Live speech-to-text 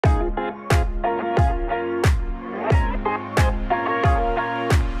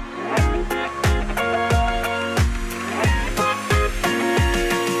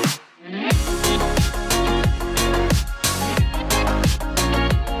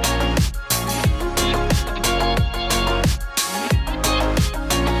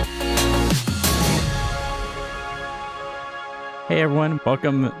Hey everyone,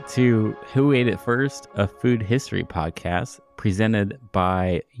 welcome to Who Ate It First, a food history podcast presented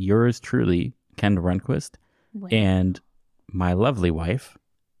by yours truly, Kendall Runquist, and my lovely wife.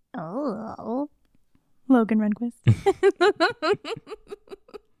 Oh, Logan Runquist.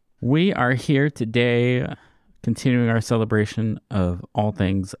 We are here today continuing our celebration of all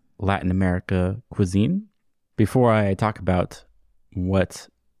things Latin America cuisine. Before I talk about what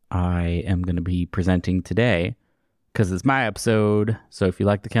I am going to be presenting today, because it's my episode, so if you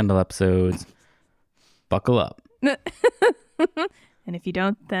like the Kendall episodes, buckle up. And if you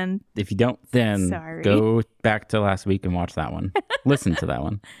don't, then sorry. Go back to last week and watch that one. Listen to that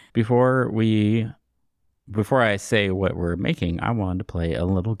one. Before I say what we're making, I wanted to play a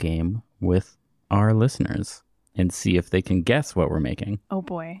little game with our listeners and see if they can guess what we're making. Oh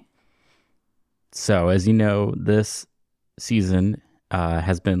boy. So, as you know, this season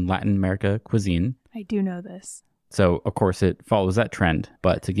has been Latin America cuisine. I do know this. So, of course, it follows that trend.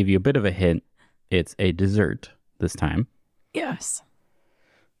 But to give you a bit of a hint, it's a dessert this time. Yes.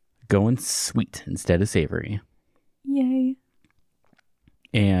 Going sweet instead of savory. Yay.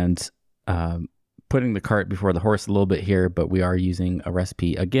 And putting the cart before the horse a little bit here, but we are using a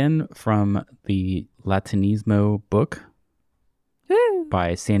recipe, again, from the Latinismo book. Woo.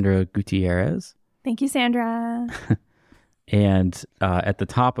 By Sandra Gutierrez. Thank you, Sandra. And at the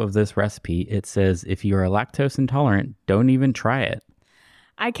top of this recipe, it says, if you are lactose intolerant, don't even try it.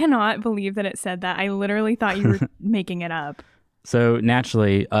 I cannot believe that it said that. I literally thought you were making it up. So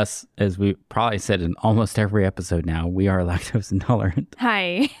naturally, us, as we probably said in almost every episode now, we are lactose intolerant.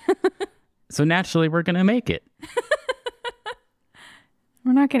 Hi. So naturally, we're going to make it.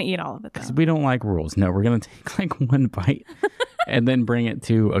 We're not going to eat all of it, though. Because we don't like rules. No, we're going to take like one bite and then bring it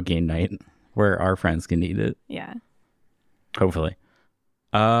to a game night where our friends can eat it. Yeah. Hopefully.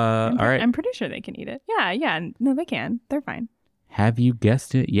 All right. I'm pretty sure they can eat it. Yeah. No, they can. They're fine. Have you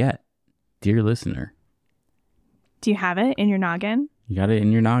guessed it yet, dear listener? Do you have it in your noggin? You got it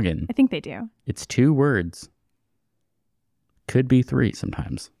in your noggin. I think they do. It's 2 words. Could be 3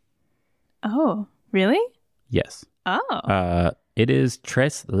 sometimes. Oh, really? Yes. Oh. It is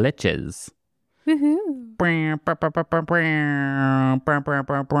tres leches. Woohoo.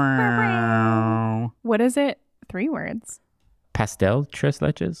 What is it? 3 words. Pastel tres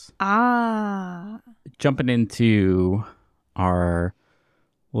leches. Ah. Jumping into our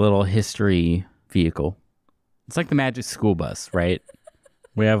little history vehicle. It's like the Magic School Bus, right?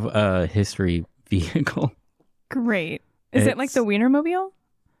 We have a history vehicle. Great. Is it like the Wienermobile?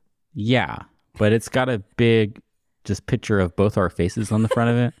 Yeah, but it's got a big just picture of both our faces on the front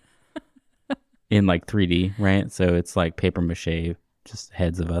of it in like 3D, right? So it's like paper mache, just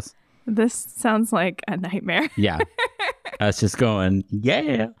heads of us. This sounds like a nightmare. Yeah. Us just going,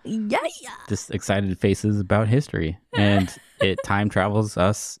 yeah. Yeah. Just excited faces about history. And it time travels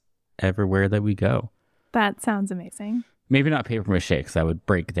us everywhere that we go. That sounds amazing. Maybe not paper mache, because that would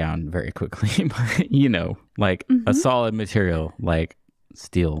break down very quickly. But, you know, like a solid material like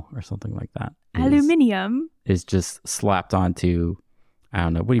steel or something like that. Aluminium. Is just slapped onto, I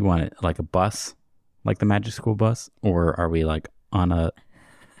don't know, what do you want it? Like a bus? Like the Magic School Bus? Or are we like on a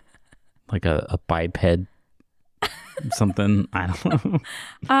biped something? I don't know.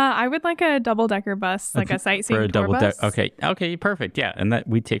 I would like a double-decker bus, like a sightseeing for a tour bus. Okay, perfect. Yeah, and that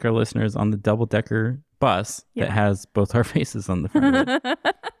we take our listeners on the double-decker bus that has both our faces on the front of it.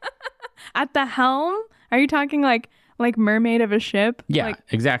 At the helm? Are you talking like mermaid of a ship? Yeah, like,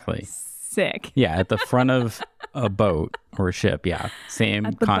 exactly. Sick. Yeah, at the front of a boat or a ship. Yeah, same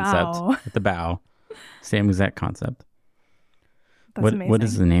concept. Bow. At the bow, same exact concept. That's amazing. What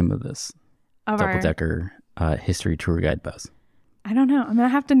is the name of this of double-decker history tour guide bus? I don't know. I'm gonna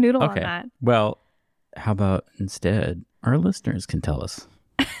have to noodle on that. Well, how about instead our listeners can tell us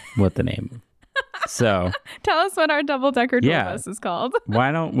what the name. So tell us what our double-decker tour bus is called.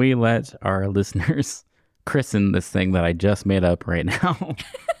 Why don't we let our listeners christen this thing that I just made up right now?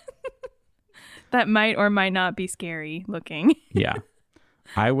 That might or might not be scary looking. Yeah.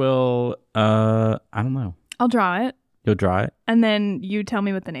 I will, I don't know. I'll draw it. You'll draw it? And then you tell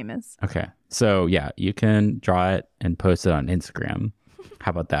me what the name is. Okay. So, yeah, you can draw it and post it on Instagram.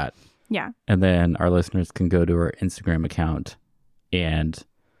 How about that? Yeah. And then our listeners can go to our Instagram account and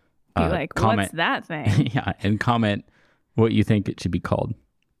be like, comment, what's that thing? Yeah, and comment what you think it should be called.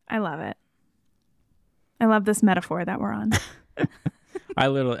 I love it. I love this metaphor that we're on. I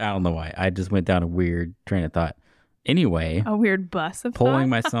don't know why. I just went down a weird train of thought. Anyway. A weird bus of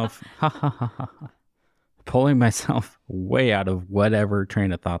pulling thought? Pulling myself way out of whatever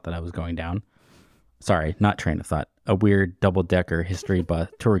train of thought that I was going down. Sorry, not train of thought. A weird double-decker history bus,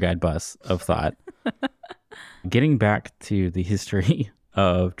 tour guide bus of thought. Getting back to the history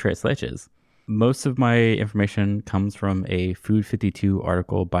of Tres Leches, most of my information comes from a Food 52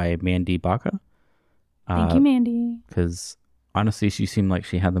 article by Mandy Baca. Thank you, Mandy. Because honestly, she seemed like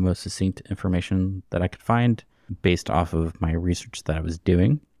she had the most succinct information that I could find based off of my research that I was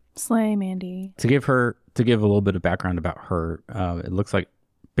doing. Slay, Mandy. To give a little bit of background about her, it looks like,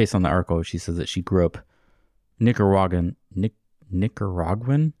 based on the article, she says that she grew up Nicaraguan.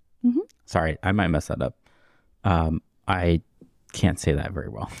 Mm-hmm. Sorry, I might mess that up. I can't say that very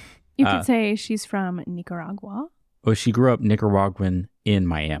well. You could say she's from Nicaragua. Well, she grew up Nicaraguan in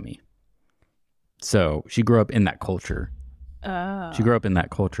Miami. So she grew up in that culture. She grew up in that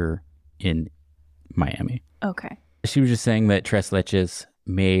culture in Miami. Okay. She was just saying that Tres Leches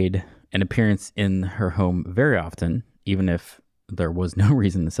made an appearance in her home very often, even if there was no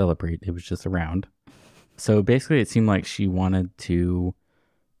reason to celebrate. It was just around. So basically, it seemed like she wanted to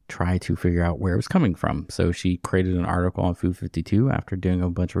try to figure out where it was coming from. So she created an article on Food 52 after doing a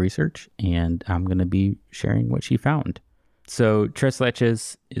bunch of research, and I'm going to be sharing what she found. So Tres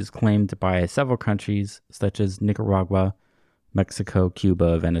Leches is claimed by several countries such as Nicaragua, Mexico,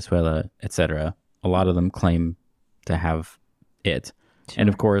 Cuba, Venezuela, etc. A lot of them claim to have it. Sure. And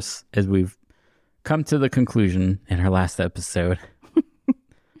of course, as we've come to the conclusion in our last episode,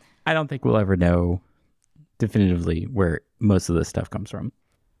 I don't think we'll ever know definitively where most of this stuff comes from.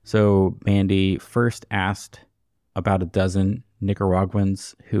 So Mandy first asked about a dozen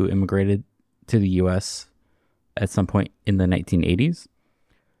Nicaraguans who immigrated to the U.S. at some point in the 1980s.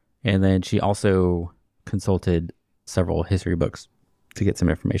 And then she also consulted several history books to get some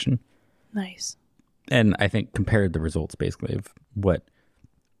information. Nice. And I think compared the results basically of what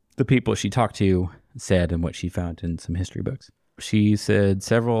the people she talked to said and what she found in some history books. She said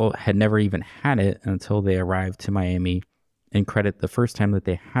several had never even had it until they arrived to Miami, and credit the first time that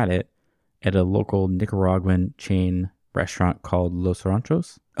they had it at a local Nicaraguan chain restaurant called Los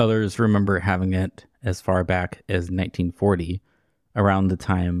Ranchos. Others remember having it as far back as 1940, around the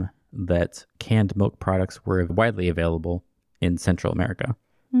time that canned milk products were widely available in Central America.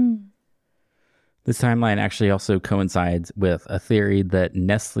 Mm. This timeline actually also coincides with a theory that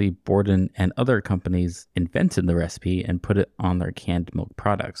Nestle, Borden, and other companies invented the recipe and put it on their canned milk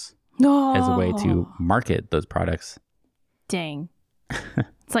products as a way to market those products. Dang.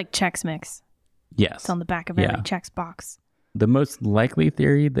 It's like Chex Mix. Yes. It's on the back of every Chex box. The most likely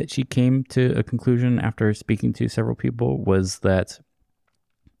theory that she came to a conclusion after speaking to several people was that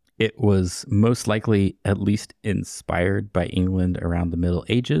it was most likely at least inspired by England around the Middle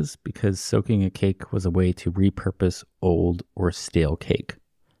Ages, because soaking a cake was a way to repurpose old or stale cake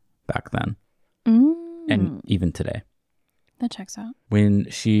back then. And even today. That checks out. When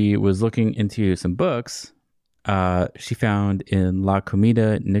she was looking into some books, she found in La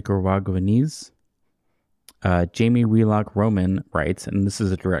Comida Nicaraguanese, Jamie Wheelock Roman writes, and this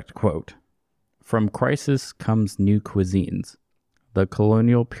is a direct quote, "From crisis comes new cuisines. The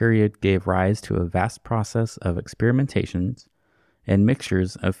colonial period gave rise to a vast process of experimentations and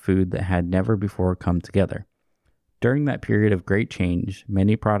mixtures of food that had never before come together. During that period of great change,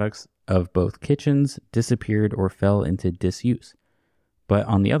 many products of both kitchens disappeared or fell into disuse. But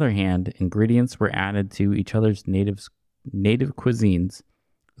on the other hand, ingredients were added to each other's native cuisines,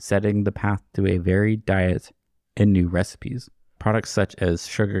 setting the path to a varied diet and new recipes. Products such as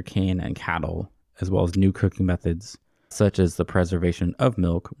sugarcane and cattle, as well as new cooking methods, such as the preservation of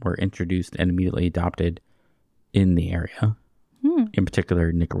milk, were introduced and immediately adopted in the area, in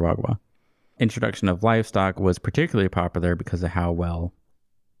particular Nicaragua. Introduction of livestock was particularly popular because of how well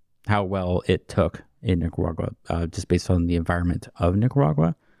it took in Nicaragua, just based on the environment of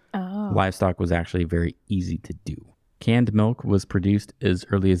Nicaragua. Livestock was actually very easy to do. Canned milk was produced as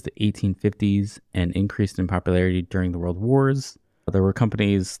early as the 1850s and increased in popularity during the World Wars. There were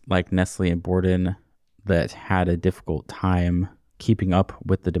companies like Nestle and Borden that had a difficult time keeping up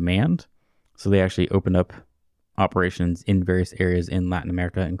with the demand. So they actually opened up operations in various areas in Latin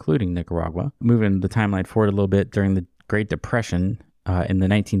America, including Nicaragua. Moving the timeline forward a little bit, during the Great Depression, in the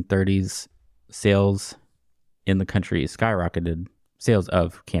 1930s, sales in the country skyrocketed. Sales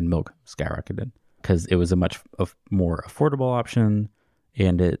of canned milk skyrocketed because it was a much more affordable option,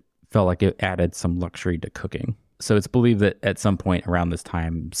 and it felt like it added some luxury to cooking. So it's believed that at some point around this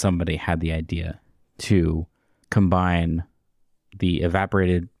time, somebody had the idea to combine the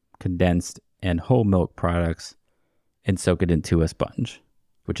evaporated, condensed, and whole milk products and soak it into a sponge,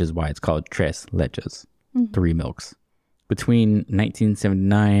 which is why it's called Tres Leches, 3 milks. Between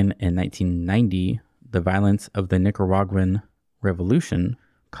 1979 and 1990, the violence of the Nicaraguan Revolution,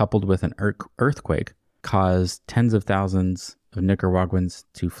 coupled with an earthquake, caused tens of thousands of Nicaraguans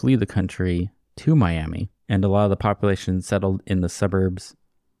to flee the country to Miami. and a lot of the population settled in the suburb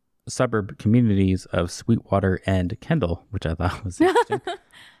communities of Sweetwater and Kendall, which I thought was interesting.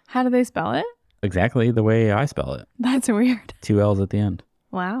 How do they spell it? Exactly the way I spell it. That's weird. 2 L's at the end.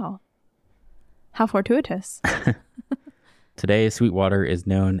 Wow. How fortuitous. Today, Sweetwater is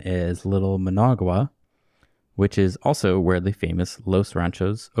known as Little Managua, which is also where the famous Los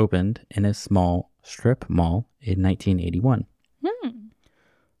Ranchos opened in a small strip mall in 1981.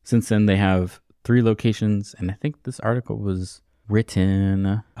 Since then, they have 3 locations, and I think this article was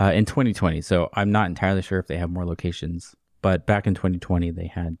written in 2020, so I'm not entirely sure if they have more locations, but back in 2020, they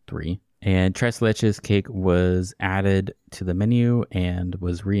had 3. And Tres Leches cake was added to the menu and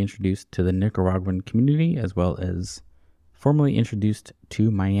was reintroduced to the Nicaraguan community, as well as formally introduced to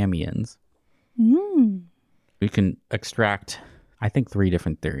Miamians. We can extract, I think, 3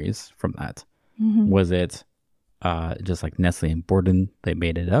 different theories from that. Was it just like Nestle and Borden, they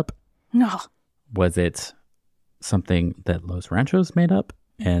made it up? No. Was it something that Los Ranchos made up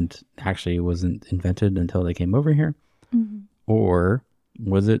and actually wasn't invented until they came over here? Or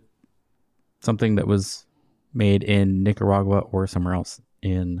was it something that was made in Nicaragua or somewhere else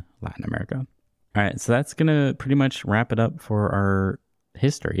in Latin America? All right, so that's going to pretty much wrap it up for our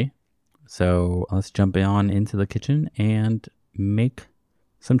history. So let's jump on into the kitchen and make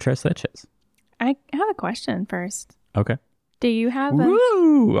some tres leches. I have a question first. Okay. Do you have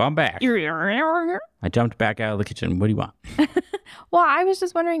Woo! I'm back. Well, I jumped back out of the kitchen. What do you want? I was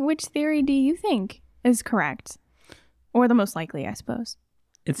just wondering, which theory do you think is correct? Or the most likely, I suppose.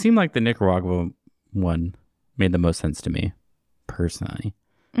 It seemed like the Nicaragua one made the most sense to me, personally.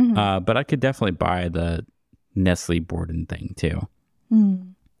 But I could definitely buy the Nestle Borden thing, too.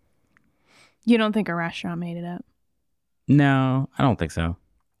 You don't think a restaurant made it up? No, I don't think so.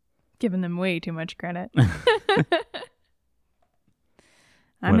 Giving them way too much credit.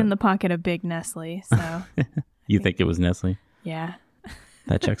 I'm in the pocket of big Nestle, so. You think it was Nestle? Yeah.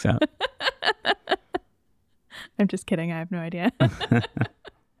 That checks out. I'm just kidding. I have no idea. All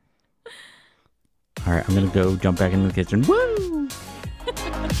right, I'm going to go jump back into the kitchen. Woo!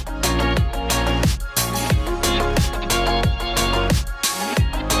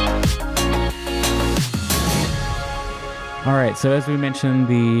 All right, so as we mentioned,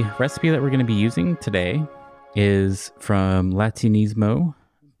 the recipe that we're going to be using today is from Latinismo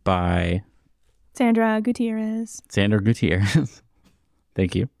by Sandra Gutierrez.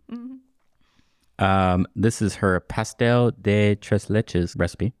 Thank you. This is her pastel de tres leches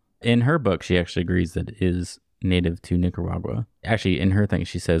recipe. In her book, she actually agrees that it is native to Nicaragua. Actually, in her thing,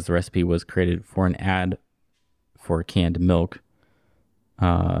 she says the recipe was created for an ad for canned milk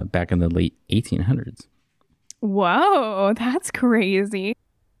back in the late 1800s. Whoa, that's crazy.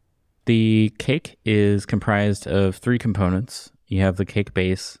 The cake is comprised of 3 components. You have the cake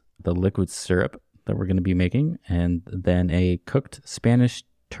base, the liquid syrup that we're going to be making, and then a cooked Spanish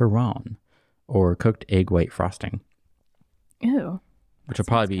turron, or cooked egg white frosting. Ew. Which will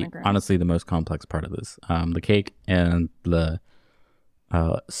probably be, honestly, the most complex part of this. The cake and the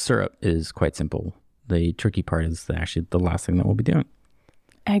syrup is quite simple. The tricky part is actually the last thing that we'll be doing.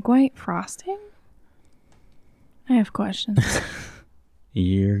 Egg white frosting? I have questions.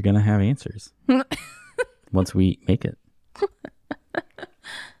 You're going to have answers once we make it.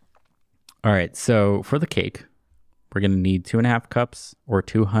 All right, so for the cake, we're going to need 2.5 cups or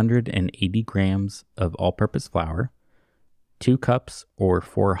 280 grams of all-purpose flour, 2 cups or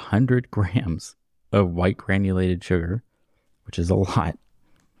 400 grams of white granulated sugar, which is a lot,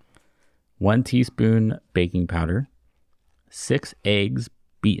 1 teaspoon baking powder, 6 eggs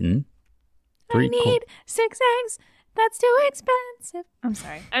beaten. I need 6 eggs. That's too expensive. I'm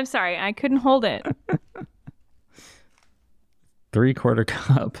sorry. I couldn't hold it. 3/4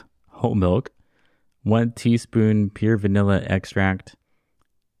 cup whole milk, 1 teaspoon pure vanilla extract,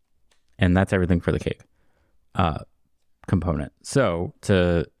 and that's everything for the cake component. So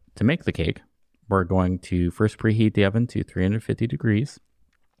to make the cake, we're going to first preheat the oven to 350 degrees.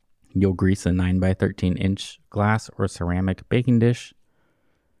 You'll grease a 9 by 13 inch glass or ceramic baking dish.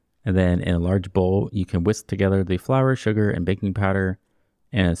 And then in a large bowl, you can whisk together the flour, sugar, and baking powder.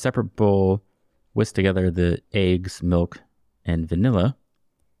 In a separate bowl, whisk together the eggs, milk, and vanilla.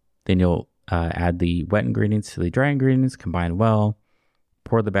 Then you'll add the wet ingredients to the dry ingredients, combine well,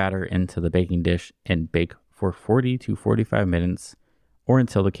 pour the batter into the baking dish, and bake for 40 to 45 minutes or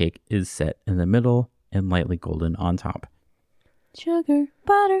until the cake is set in the middle and lightly golden on top. Sugar,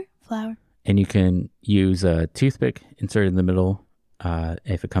 butter, flour. And you can use a toothpick inserted in the middle.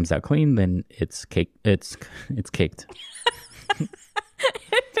 If it comes out clean, then it's cake. It's caked.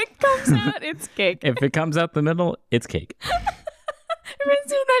 If it comes out, it's cake. If it comes out the middle, it's cake. Ever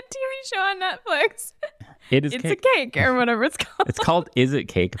seen that TV show on Netflix? It is it's cake. a cake or whatever it's called. It's called Is It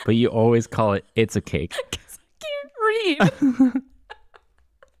Cake, but you always call it It's a Cake. Because I can't read.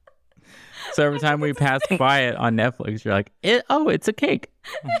 So every time we pass by it on Netflix, you're like, it's a cake.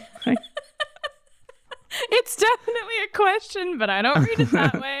 It's definitely a question, but I don't read it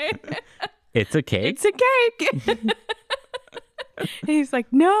that way. It's a cake? It's a cake. And he's like,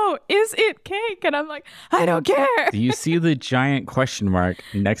 no, is it cake? And I'm like, I don't care. Do you see the giant question mark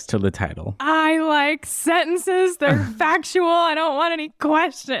next to the title? I like sentences. They're factual. I don't want any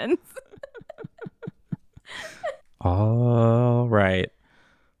questions. All right.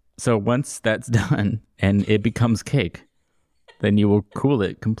 So once that's done and it becomes cake, then you will cool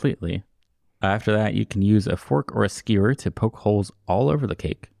it completely. After that, you can use a fork or a skewer to poke holes all over the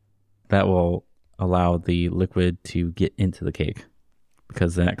cake. That will allow the liquid to get into the cake,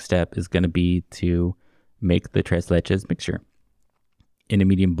 because the next step is going to be to make the tres leches mixture. In a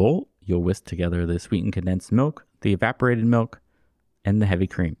medium bowl, you'll whisk together the sweetened condensed milk, the evaporated milk, and the heavy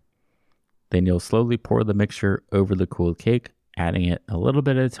cream. Then you'll slowly pour the mixture over the cooled cake, adding it a little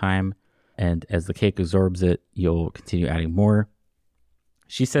bit at a time, and as the cake absorbs it, you'll continue adding more.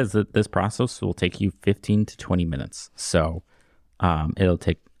 She says that this process will take you 15 to 20 minutes, so it'll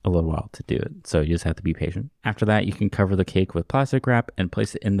take a little while to do it, so you just have to be patient. After that, you can cover the cake with plastic wrap and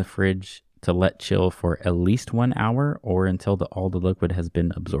place it in the fridge to let chill for at least 1 hour or until all the liquid has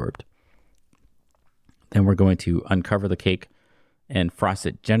been absorbed. Then we're going to uncover the cake and frost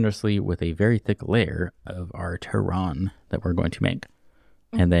it generously with a very thick layer of our Tehran that we're going to make.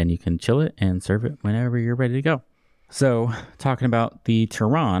 And then you can chill it and serve it whenever you're ready to go. So, talking about the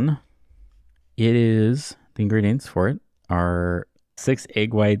Tehran, the ingredients for it are 6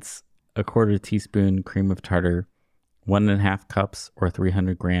 egg whites, a quarter teaspoon cream of tartar, 1.5 cups or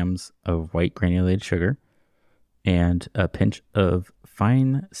 300 grams of white granulated sugar, and a pinch of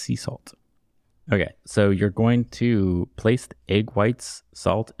fine sea salt. Okay, so you're going to place the egg whites,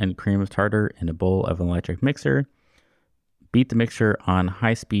 salt, and cream of tartar in a bowl of an electric mixer. Beat the mixture on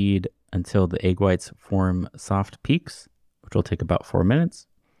high speed until the egg whites form soft peaks, which will take about 4 minutes,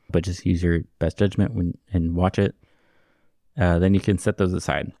 but just use your best judgment and watch it. Then you can set those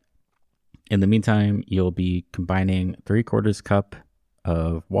aside. In the meantime, you'll be combining 3/4 cup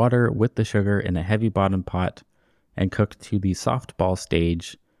of water with the sugar in a heavy bottom pot and cook to the soft ball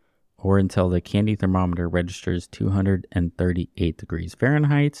stage or until the candy thermometer registers 238 degrees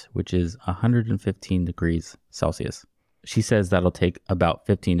Fahrenheit, which is 115 degrees Celsius. She says that'll take about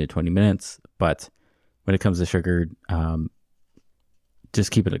 15 to 20 minutes, but when it comes to sugar,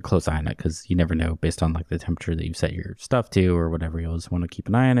 just keep it a close eye on it, because you never know based on like the temperature that you set your stuff to or whatever. You'll just want to keep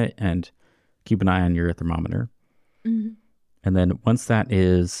an eye on it and keep an eye on your thermometer. Mm-hmm. And then once that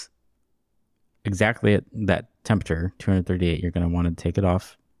is exactly at that temperature, 238, you're going to want to take it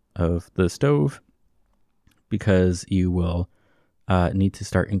off of the stove, because you will need to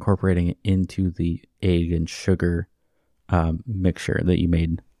start incorporating it into the egg and sugar mixture that you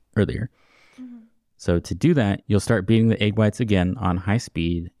made earlier. Mm-hmm. So to do that, you'll start beating the egg whites again on high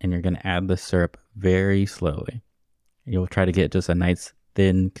speed, and you're going to add the syrup very slowly. You'll try to get just a nice,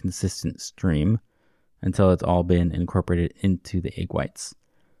 thin, consistent stream until it's all been incorporated into the egg whites.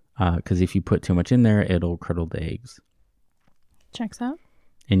 Because if you put too much in there, it'll curdle the eggs. Checks out.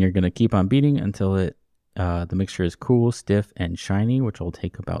 And you're going to keep on beating until the mixture is cool, stiff, and shiny, which will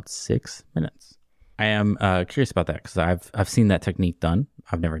take about 6 minutes. I am curious about that, because I've seen that technique done.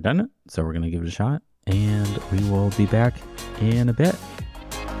 I've never done it, so we're going to give it a shot. And we will be back in a bit.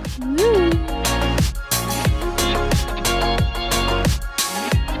 Woo.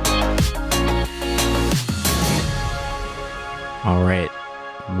 All right,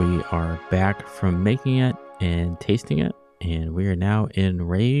 we are back from making it and tasting it, and we are now in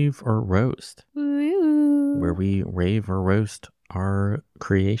Rave or Roast, where we rave or roast our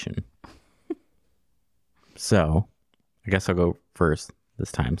creation. So, I guess I'll go first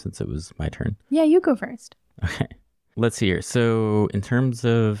this time since it was my turn. Yeah, you go first. Okay, let's see here. So, in terms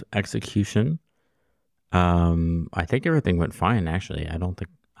of execution, I think everything went fine, actually. I don't think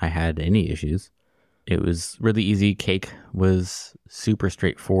I had any issues. It was really easy. Cake was super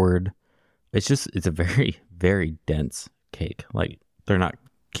straightforward. It's a very, very dense cake. Like, they're not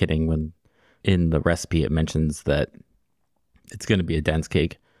kidding when in the recipe it mentions that it's going to be a dense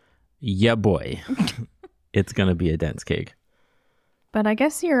cake. Yeah, boy. It's going to be a dense cake. But I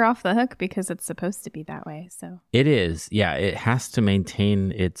guess you're off the hook because it's supposed to be that way, so. It is. Yeah, it has to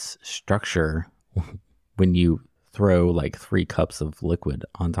maintain its structure when you throw like 3 cups of liquid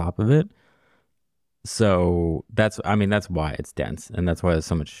on top of it. So that's why it's dense, and that's why there's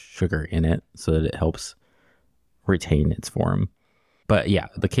so much sugar in it, so that it helps retain its form. But yeah,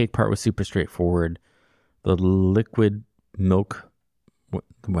 the cake part was super straightforward. The liquid milk,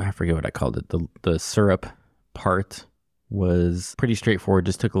 I forget what I called it. The syrup part was pretty straightforward.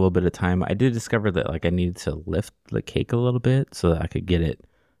 Just took a little bit of time. I did discover that like I needed to lift the cake a little bit so that I could get it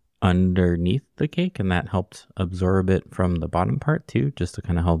underneath the cake, and that helped absorb it from the bottom part too, just to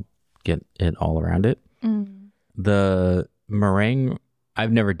kind of help get it all around it. The meringue,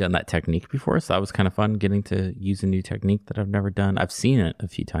 I've never done that technique before, so that was kind of fun getting to use a new technique that I've never done. I've seen it a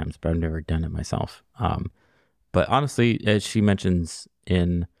few times, but I've never done it myself. But honestly, as she mentions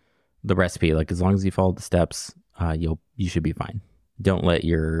in the recipe, like as long as you follow the steps, you should be fine. Don't let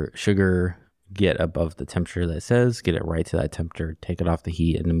your sugar get above the temperature that it says. Get it right to that temperature. Take it off the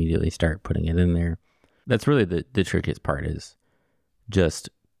heat and immediately start putting it in there. That's really the trickiest part, is just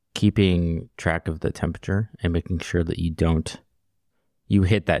keeping track of the temperature and making sure that you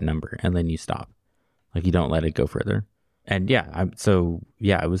hit that number and then you stop. Like you don't let it go further. And it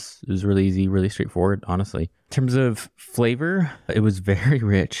was really easy, really straightforward, honestly. In terms of flavor, it was very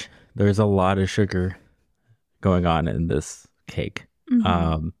rich. There's a lot of sugar going on in this cake.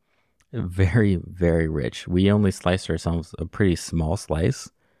 Very, very rich. We only sliced ourselves a pretty small slice.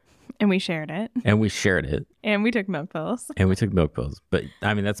 And we shared it. And we took milk pills. But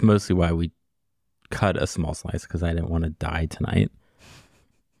I mean, that's mostly why we cut a small slice, because I didn't want to die tonight.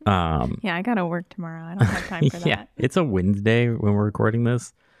 Yeah, I gotta work tomorrow. I don't have time for that. Yeah, it's a Wednesday when we're recording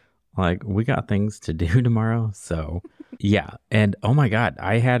this. Like, we got things to do tomorrow. So yeah. And oh my God,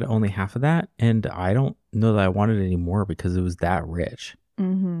 I had only half of that, and I don't know that I wanted any more because it was that rich.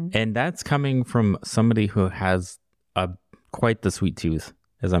 And that's coming from somebody who has quite the sweet tooth,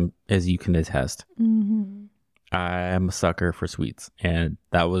 as you can attest. I'm a sucker for sweets, and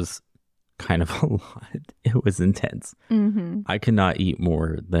that was kind of a lot. It was intense. I could not eat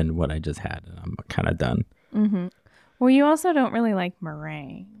more than what I just had, and I'm kind of done. Well, you also don't really like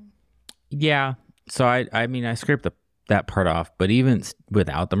meringue. Yeah. So I mean, I scraped that part off, but even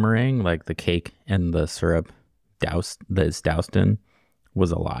without the meringue, like the cake and the syrup that it's doused in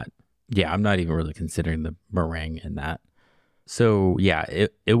was a lot. Yeah, I'm not even really considering the meringue in that. So yeah,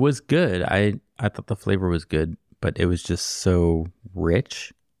 it was good. I thought the flavor was good, but it was just so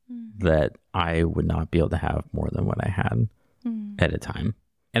rich that I would not be able to have more than what I had at a time.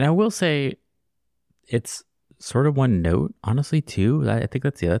 And I will say it's sort of one note, honestly, too. I think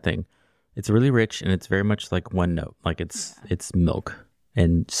that's the other thing. It's really rich, and it's very much like one note. Like it's milk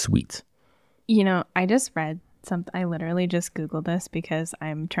and sweet. You know, I just read something. I literally just Googled this because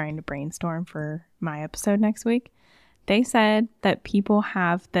I'm trying to brainstorm for my episode next week. They said that people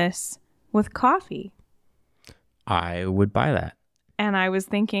have this with coffee. I would buy that. And I was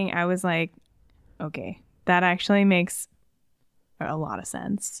like, okay, that actually makes a lot of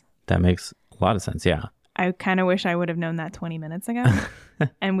sense. That makes a lot of sense, yeah. I kind of wish I would have known that 20 minutes ago,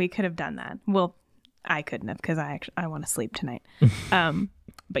 and we could have done that. Well, I couldn't have, because I want to sleep tonight.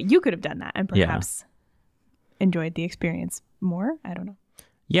 But you could have done that and perhaps enjoyed the experience more. I don't know.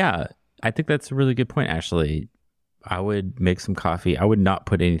 Yeah, I think that's a really good point, Ashley. I would make some coffee. I would not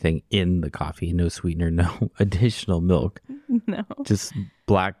put anything in the coffee. No sweetener, no additional milk. No. Just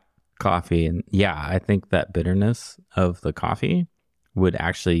black coffee. And yeah, I think that bitterness of the coffee would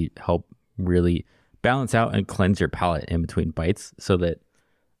actually help really balance out and cleanse your palate in between bites, so that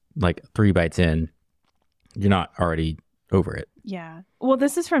like 3 bites in, you're not already over it. Yeah. Well,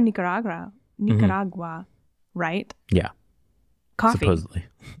 this is from Nicaragua, right? Yeah. Coffee. Supposedly.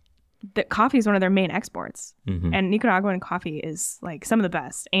 That coffee is one of their main exports, and Nicaraguan coffee is like some of the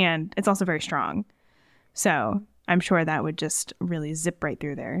best, and it's also very strong. So I'm sure that would just really zip right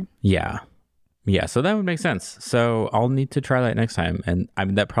through there. Yeah. So that would make sense. So I'll need to try that next time. And I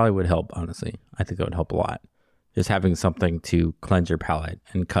mean, that probably would help, honestly. I think that would help a lot. Just having something to cleanse your palate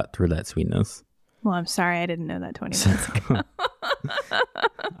and cut through that sweetness. Well, I'm sorry I didn't know that 20 minutes ago.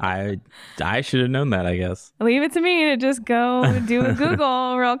 I should have known that, I guess. Leave it to me to just go do a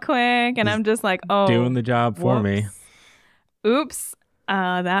Google real quick. And I'm just like, oh. Doing the job for me. Oops.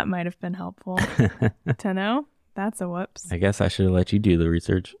 That might have been helpful to know. That's a whoops. I guess I should have let you do the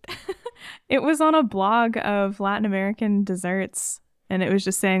research. It was on a blog of Latin American desserts, and it was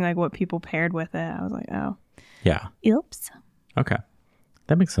just saying like what people paired with it. I was like, oh. Yeah. Oops. Okay.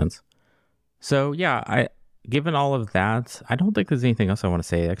 That makes sense. So yeah, given all of that, I don't think there's anything else I want to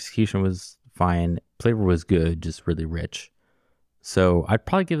say. Execution was fine. Flavor was good, just really rich. So I'd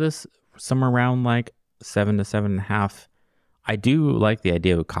probably give this somewhere around like 7 to 7.5. I do like the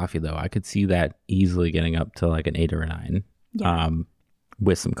idea of coffee though. I could see that easily getting up to like an 8 or a 9. Yeah.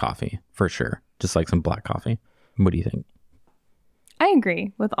 With some coffee for sure. Just like some black coffee. What do you think? I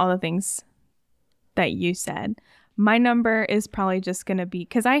agree with all the things that you said. My number is probably just going to be,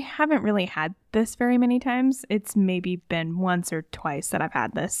 because I haven't really had this very many times. It's maybe been once or twice that I've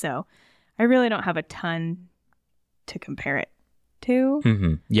had this. So I really don't have a ton to compare it to.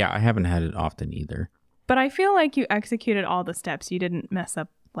 Mm-hmm. Yeah, I haven't had it often either. But I feel like you executed all the steps. You didn't mess up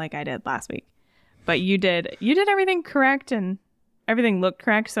like I did last week. But you did everything correct and everything looked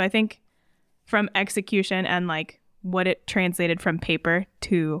correct. So I think from execution and like what it translated from paper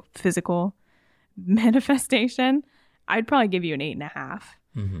to physical manifestation, I'd probably give you an 8.5.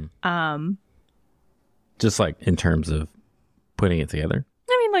 Mm-hmm. Just like in terms of putting it together?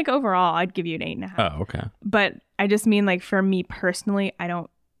 I mean, like overall, I'd give you an 8.5. Oh, okay. But I just mean like for me personally, I don't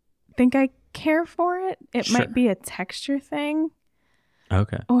think I care for it. It might be a texture thing.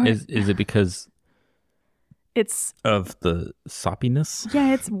 Okay. Or, is it because it's of the soppiness?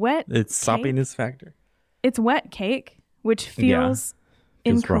 Yeah, it's wet. It's cake. Soppiness factor. It's wet cake, which feels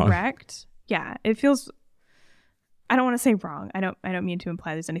incorrect. Yeah, it feels. I don't want to say wrong. I don't mean to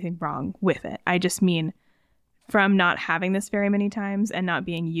imply there's anything wrong with it. I just mean from not having this very many times and not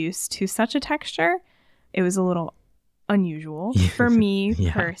being used to such a texture, it was a little unusual for me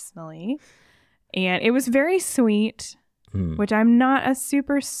personally. And it was very sweet, which I'm not a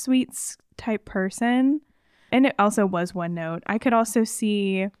super sweet type person. And it also was one note. I could also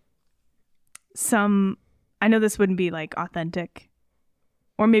see some, I know this wouldn't be like authentic,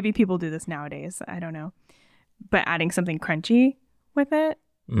 or maybe people do this nowadays. I don't know. But adding something crunchy with it,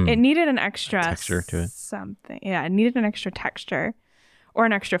 it needed an extra texture to it. Something. Yeah, it needed an extra texture or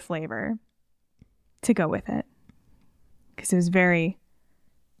an extra flavor to go with it. Because it was very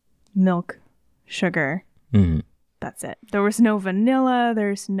milk, sugar. That's it. There was no vanilla.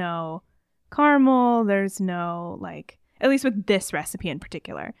 There's no caramel. There's no, like, at least with this recipe in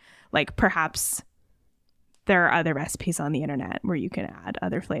particular. Like, perhaps there are other recipes on the internet where you can add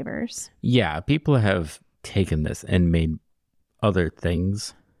other flavors. Yeah, people have taken this and made other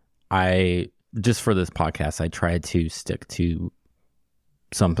things. Just for this podcast, I tried to stick to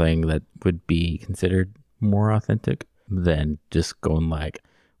something that would be considered more authentic than just going like,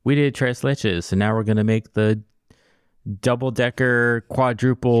 we did tres leches, so now we're going to make the double-decker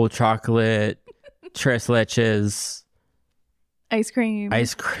quadruple chocolate tres leches ice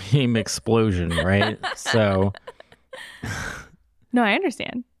cream explosion, right? So no, I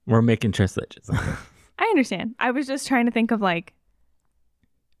understand. We're making tres leches. I understand. I was just trying to think of like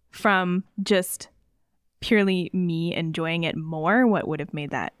from just purely me enjoying it more, what would have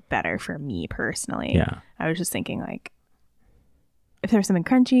made that better for me personally. Yeah. I was just thinking like if there's something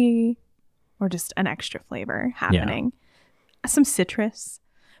crunchy or just an extra flavor happening, some citrus,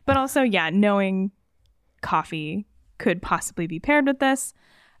 but also, knowing coffee could possibly be paired with this,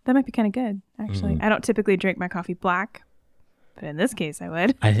 that might be kind of good, actually. I don't typically drink my coffee black, but in this case, I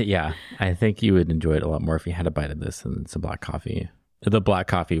would. I think you would enjoy it a lot more if you had a bite of this and some black coffee. The black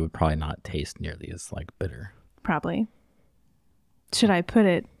coffee would probably not taste nearly as like bitter. Probably. Should I put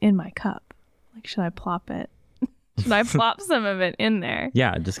it in my cup? Like, should I plop it? Should I plop some of it in there?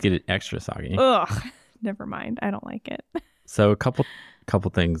 Yeah, just get it extra soggy. Ugh, never mind. I don't like it. So a couple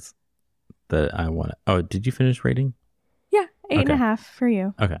things that I want to... Oh, did you finish rating? Yeah, 8.5 for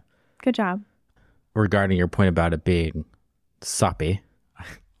you. Okay. Good job. Regarding your point about it being soppy.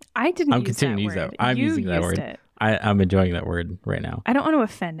 I'm continuing to use that. I'm using that word. It. I'm enjoying that word right now. I don't want to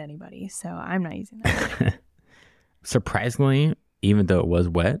offend anybody, so I'm not using that word. Surprisingly, even though it was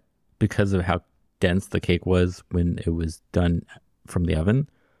wet, because of how dense the cake was when it was done from the oven,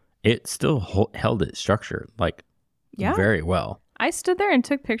 it still held its structure very well. I stood there and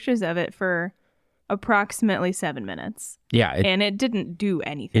took pictures of it for approximately 7 minutes. Yeah. And it didn't do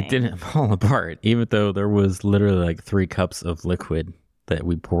anything. It didn't fall apart, even though there was literally like 3 cups of liquid that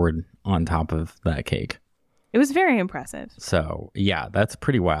we poured on top of that cake. It was very impressive. So, yeah, that's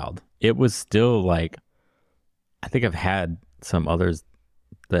pretty wild. It was still like, I think I've had some others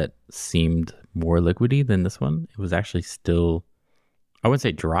that seemed more liquidy than this one. It was actually still, I wouldn't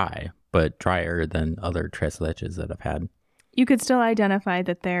say dry, but drier than other tres leches that I've had. You could still identify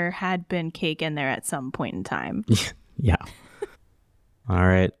that there had been cake in there at some point in time. Yeah. All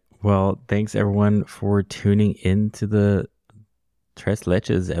right. Well, thanks everyone for tuning in to the Tres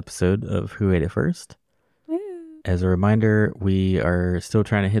Leches episode of Who Ate It First. As a reminder, we are still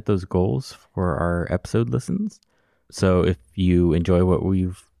trying to hit those goals for our episode listens. So if you enjoy what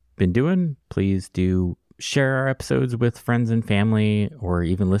we've been doing, please do share our episodes with friends and family, or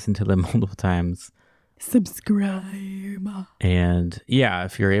even listen to them multiple times. Subscribe. And yeah,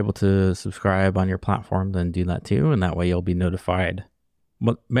 if you're able to subscribe on your platform, then do that too. And that way you'll be notified.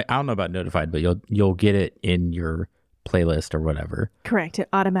 Well, I don't know about notified, but you'll get it in your playlist or whatever. Correct. It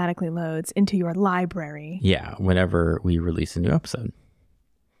automatically loads into your library. Yeah, whenever we release a new episode.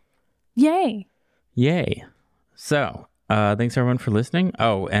 Yay. So, thanks everyone for listening.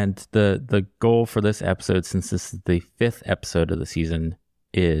 Oh, and the goal for this episode, since this is the 5th episode of the season,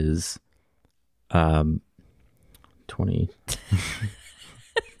 is 20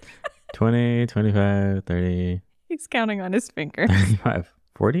 20, 25, 30. He's counting on his fingers. 35,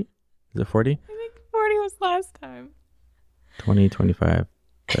 40? Is it 40? I think 40 was last time. 20, 25,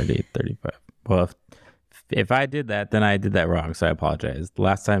 30, 35. Well, if I did that, then I did that wrong, so I apologize. The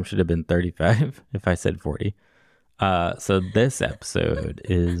last time should have been 35 if I said 40. So this episode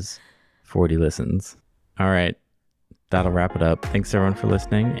is 40 listens. All right. That'll wrap it up. Thanks everyone for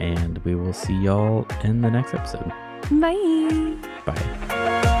listening, and we will see y'all in the next episode. Bye.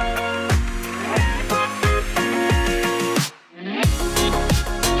 Bye.